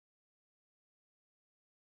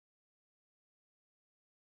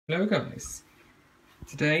Hello guys,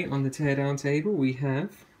 today on the teardown table we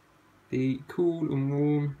have the cool and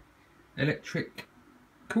warm electric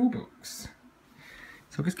cool box.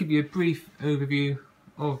 So I'll just give you a brief overview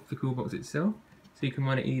of the cool box itself. So you can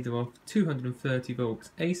run it either off 230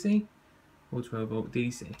 volts AC or 12 volt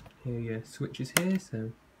DC. Here are your switches here,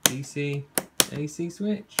 so DC, AC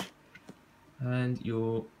switch, and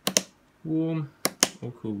your warm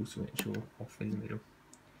or cool switch, or off in the middle.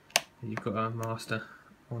 And you've got our master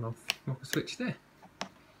on off rocker switch there.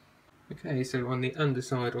 Okay, so on the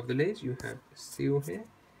underside of the lid you have a seal here,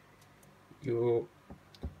 your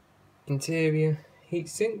interior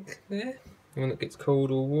heatsink there, the one that gets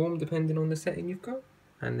cold or warm depending on the setting you've got,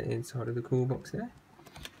 and the inside of the cool box there.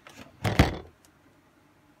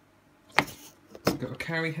 You've got a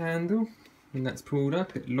carry handle, when that's pulled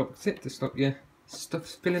up it locks it to stop your stuff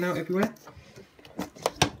spilling out everywhere.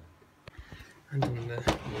 And on the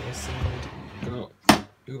other side you've got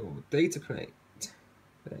your data plate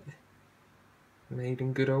there, made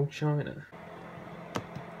in good old China.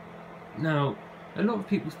 Now, a lot of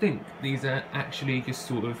people think these are actually just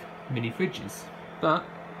sort of mini fridges, but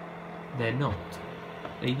they're not.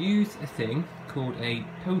 They use a thing called a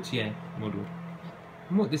Peltier model.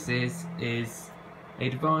 And what this is a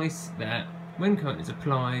device that, when current is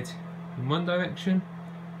applied in one direction,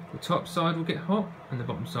 the top side will get hot and the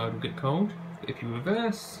bottom side will get cold. But if you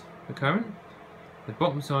reverse the current, the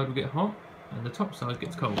bottom side will get hot and the top side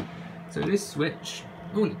gets cold. So this switch,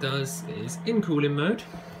 all it does is, in cooling mode,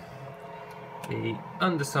 the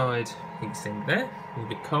underside heatsink there will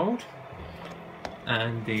get cold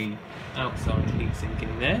and the outside heatsink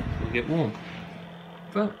in there will get warm.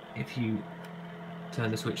 But if you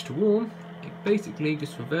turn the switch to warm, it basically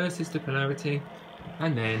just reverses the polarity,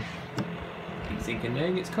 and then the heatsink in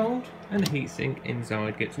there gets cold and the heatsink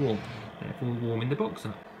inside gets warm, therefore warming the box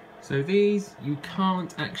up. So these, you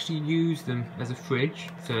can't actually use them as a fridge,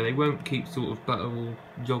 so they won't keep sort of butter or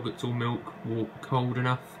yogurts or milk cold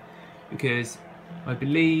enough, because I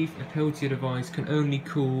believe a Peltier device can only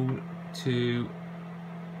cool to,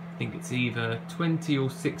 I think it's either 20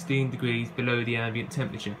 or 16 degrees below the ambient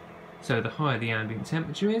temperature. So the higher the ambient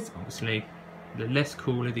temperature is, obviously the less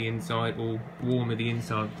cooler the inside or warmer the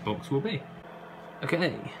inside of the box will be.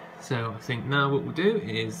 Okay, so I think now what we'll do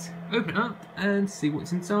is open it up and see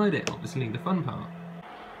what's inside it, obviously the fun part.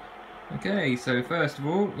 Okay, so first of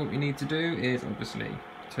all what we need to do is obviously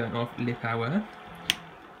turn off le power.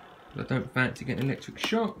 I don't fancy getting electric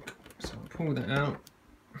shock, so I'll pull that out.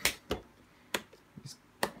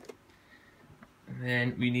 And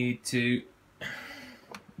then we need to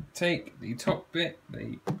take the top bit,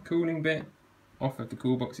 the cooling bit, off of the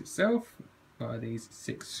cool box itself by these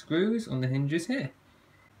 6 screws on the hinges here.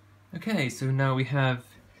 Okay, so now we have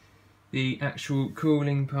the actual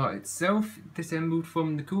cooling part itself disassembled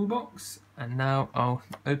from the cool box, and now I'll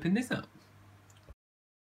open this up.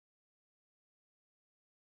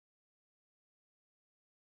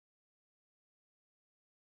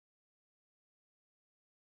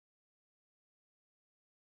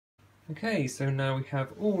 Okay, so now we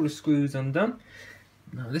have all the screws undone.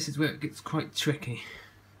 Now this is where it gets quite tricky.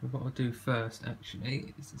 What I'll do first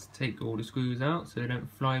actually is just take all the screws out so they don't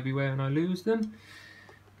fly everywhere and I lose them.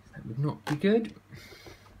 That would not be good.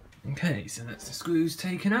 Okay, so that's the screws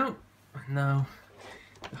taken out. And now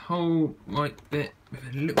the whole white bit with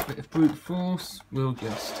a little bit of brute force will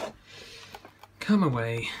just come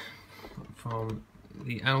away from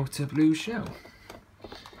the outer blue shell.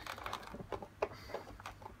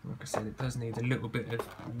 Like I said, it does need a little bit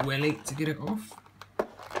of welly to get it off.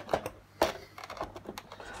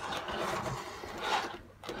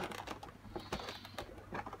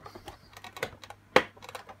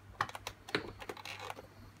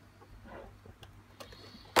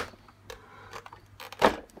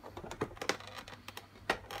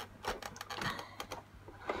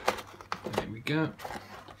 There we go.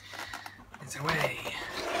 It's away.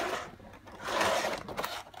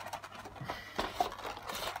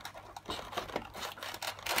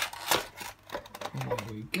 There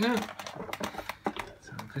we go.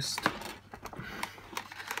 So I'll just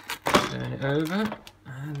turn it over,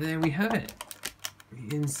 and there we have it.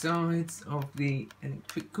 The insides of the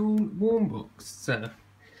electrical warm box. So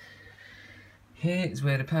here is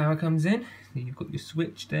where the power comes in. You've got your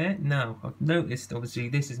switch there. Now I've noticed obviously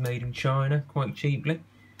this is made in China quite cheaply.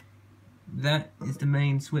 That is the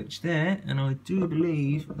main switch there, and I do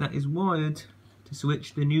believe that is wired to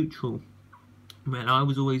switch the neutral. Well, I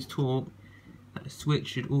was always taught that the switch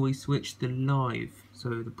should always switch the live, so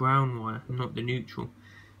the brown wire, not the neutral.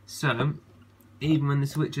 So even when the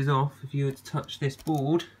switch is off, if you were to touch this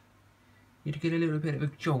board, you'd get a little bit of a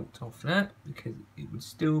jolt off that because it would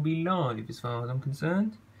still be live as far as I'm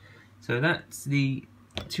concerned. So that's the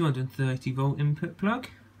 230 volt input plug,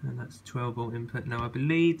 and that's 12 volt input. Now I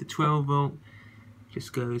believe the 12 volt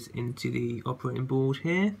just goes into the operating board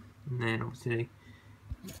here, and then obviously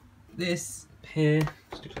this here,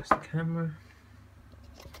 just adjust the camera.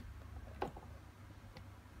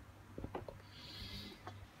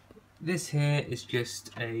 This here is just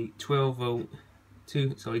a 12 volt,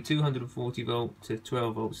 240 volt to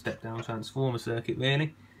 12 volt step down transformer circuit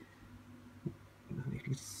really. You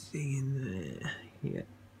can see in there, yeah,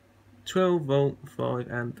 12 volt 5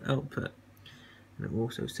 amp output, and it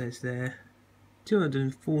also says there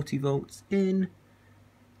 240 volts in,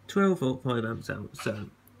 12 volt 5 amps out. So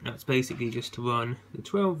that's basically just to run the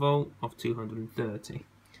 12 volt off 230.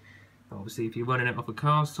 Obviously if you're running it off a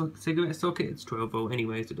car cigarette socket, it's 12 volt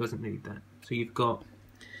anyway, so it doesn't need that. So you've got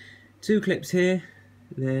two clips here,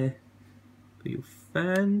 there for your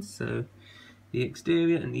fans, so the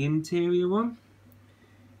exterior and the interior one.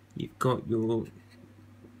 You've got your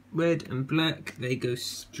red and black, they go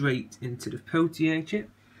straight into the Peltier chip.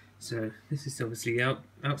 So this is obviously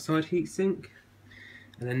outside heatsink,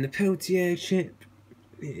 and then the Peltier chip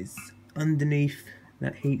is underneath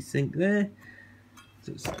that heatsink there.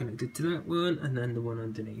 So it's connected to that one, and then the one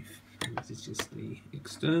underneath. And this is just the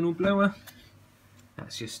external blower.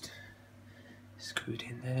 That's just screwed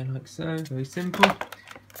in there like so, very simple.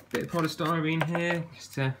 Bit of polystyrene here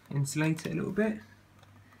just to insulate it a little bit.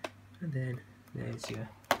 And then there's your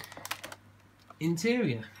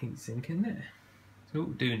interior heatsink in there. So what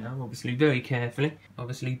we'll do now, obviously very carefully,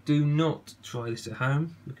 obviously do not try this at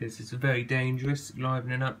home because it's very dangerous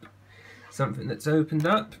livening up something that's opened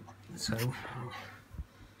up. So I'll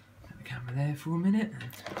put the camera there for a minute and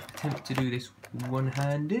attempt to do this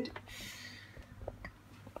one-handed,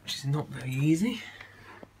 which is not very easy.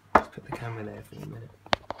 Let's put the camera there for a minute.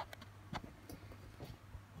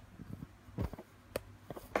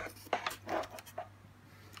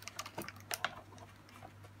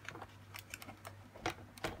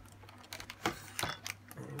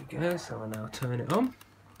 There we go, so I'll now turn it on.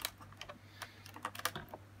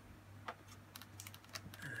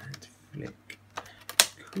 And flick.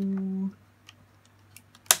 Cool.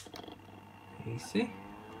 Easy.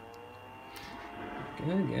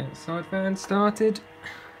 There we go, the outside fan started.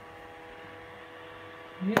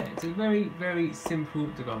 Yeah, it's a very, very simple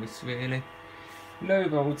device really. Low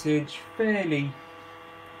voltage, fairly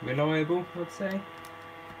reliable I'd say,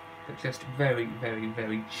 but just very, very,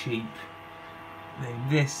 very cheap. Now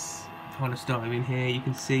this polystyrene here, you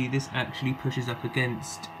can see this actually pushes up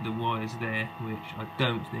against the wires there, which I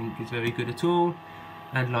don't think is very good at all.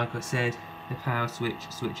 And like I said, the power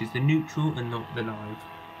switch switches the neutral and not the live.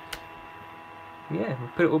 Yeah, we'll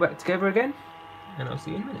put it all back together again, and I'll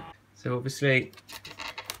see you in a minute. So obviously,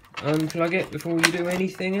 unplug it before you do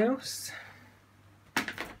anything else,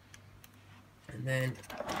 and then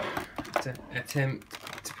to attempt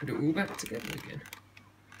to put it all back together again.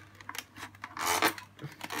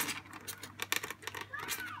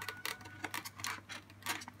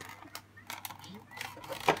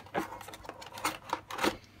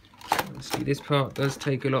 Obviously this part does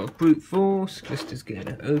take a lot of brute force, just as getting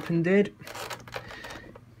it open did,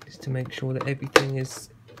 just to make sure that everything is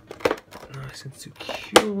nice and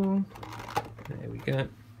secure. There we go.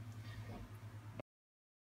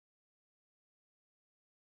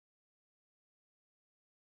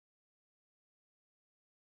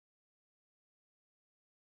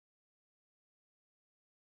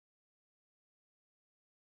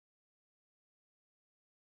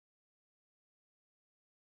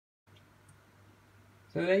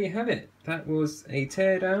 So there you have it. That was a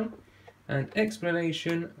teardown and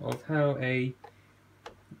explanation of how a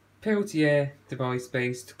Peltier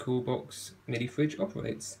device-based cool box mini fridge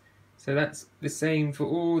operates. So that's the same for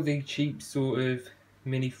all the cheap sort of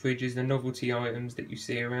mini fridges, the novelty items that you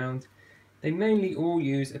see around. They mainly all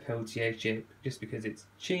use a Peltier chip just because it's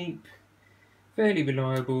cheap, fairly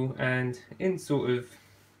reliable, and in sort of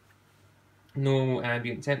normal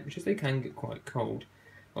ambient temperatures they can get quite cold.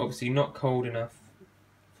 Obviously not cold enough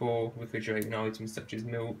for refrigerating items such as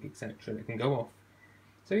milk, etc. that can go off.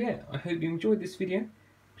 So yeah, I hope you enjoyed this video.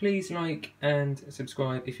 Please like and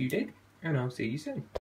subscribe if you did, and I'll see you soon.